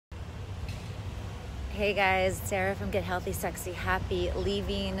Hey guys, Sarah from Get Healthy, Sexy, Happy,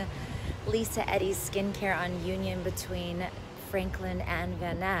 leaving LisaEddy's skincare on Union between Franklin and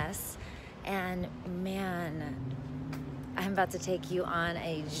Van Ness. And man, I'm about to take you on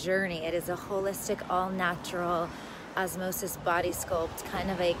a journey. It is a holistic, all-natural OsmosisBodySculpt,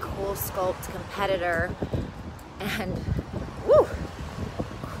 kind of a cool sculpt competitor. And woo,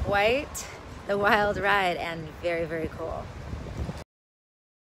 quite the wild ride and very, very cool.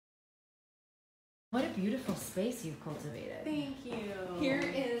 What a beautiful space you've cultivated. Thank you. Here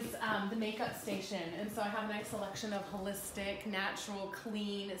is the makeup station, and so I have a nice selection of holistic, natural,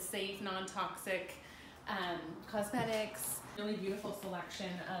 clean, safe, non-toxic cosmetics. Really beautiful selection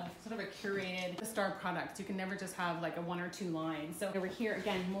of sort of a curated star products. You can never just have like a one or two lines. So over here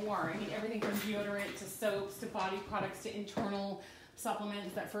again, more. I mean, everything from deodorant to soaps to body products to internal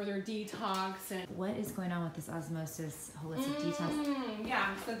supplements that further detox. And what is going on with this Osmosis holistic detox?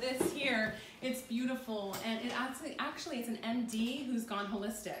 Yeah, so this here, it's beautiful, and it actually it's an MD who's gone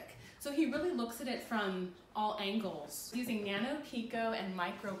holistic. So he really looks at it from all angles, using nano pico and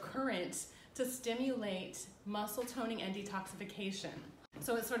microcurrent to stimulate muscle toning and detoxification.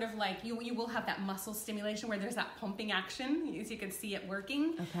 So it's sort of like you will have that muscle stimulation where there's that pumping action, as you can see it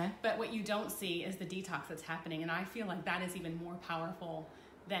working. Okay. But what you don't see is the detox that's happening, and I feel like that is even more powerful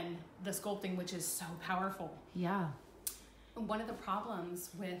than the sculpting, which is so powerful. Yeah. One of the problems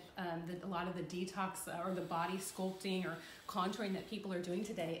with a lot of the detox or the body sculpting or contouring that people are doing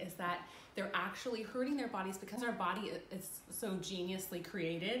today is that they're actually hurting their bodies because our body is so geniusly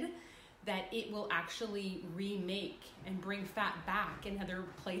created that it will actually remake and bring fat back in other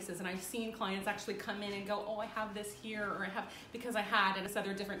places. And I've seen clients actually come in and go, oh, I have this here, or I have, because I had this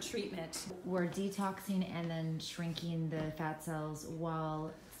other different treatment. We're detoxing and then shrinking the fat cells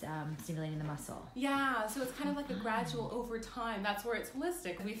while stimulating the muscle. Yeah, so it's kind of like a gradual over time. That's where it's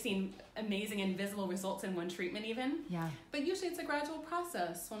holistic. We've seen amazing invisible results in one treatment even. Yeah. But usually it's a gradual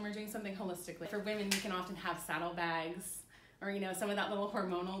process when we're doing something holistically. For women, we can often have saddlebags, or, you know, some of that little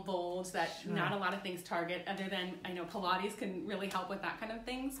hormonal bulge that not a lot of things target, other than, I know Pilates can really help with that kind of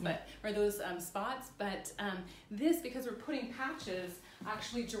things, but or those spots. But this, because we're putting patches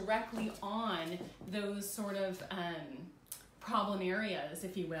actually directly on those sort of problem areas,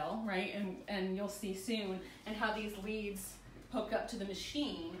 if you will, right? And you'll see soon, and how these leads hook up to the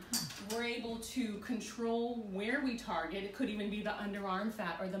machine, we're able to control where we target. It could even be the underarm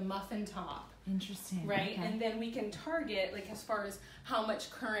fat or the muffin top. Interesting. Right, Okay. and then we can target, like, as far as how much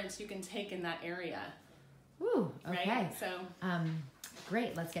current you can take in that area. Ooh, okay. Right? So,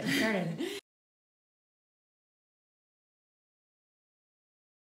 great, let's get started.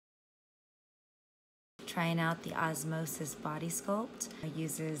 Trying out the OsmosisBodySculpt. It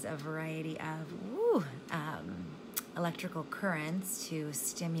uses a variety of electrical currents to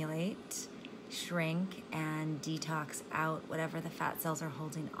stimulate, shrink, and detox out whatever the fat cells are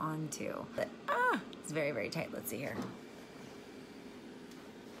holding on to. But it's very, very tight. Let's see here.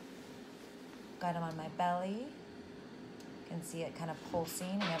 Got them on my belly. You can see it kind of pulsing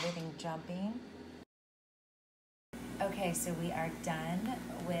and everything jumping. Okay, so we are done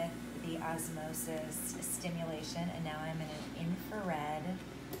with the osmosis stimulation, and now I'm in an infrared.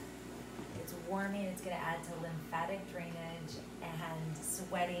 It's warming. It's going to add to lymphatic drainage and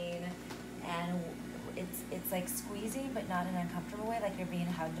sweating. And it's like squeezy, but not in an uncomfortable way, like you're being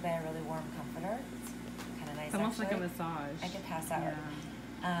hugged by a really warm comforter. It's kind of nice. it's almost actually. like a massage. I could pass out.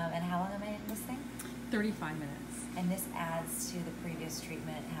 Yeah. And how long am I in this thing? 35 minutes. And this adds to the previous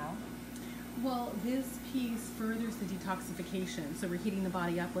treatment. How? Well, this piece furthers the detoxification. So we're heating the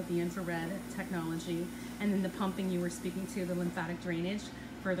body up with the infrared technology, and then the pumping you were speaking to, the lymphatic drainage,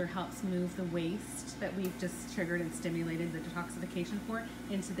 further helps move the waste that we've just triggered and stimulated the detoxification for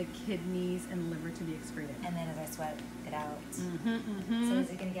into the kidneys and liver to be excreted. And then as I sweat it out. So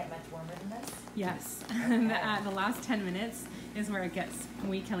is it going to get much warmer than this? Yes. Okay. The last 10 minutes is where it gets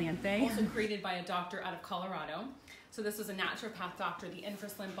muy caliente. Also created by a doctor out of Colorado. So this was a naturopath doctor, the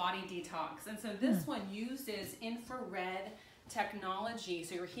Infraslim Body Detox. And so this one uses infrared technology.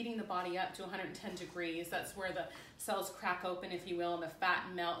 So you're heating the body up to 110 degrees. That's where the cells crack open, if you will, and the fat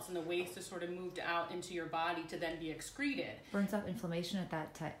melts and the waste is sort of moved out into your body to then be excreted. Burns up inflammation at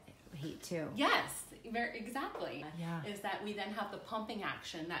that heat too. Yes, exactly. Yeah. Is that we then have the pumping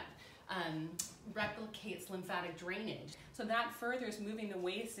action that replicates lymphatic drainage. So that furthers moving the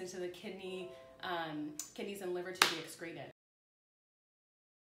waste into the kidneys and liver to be excreted.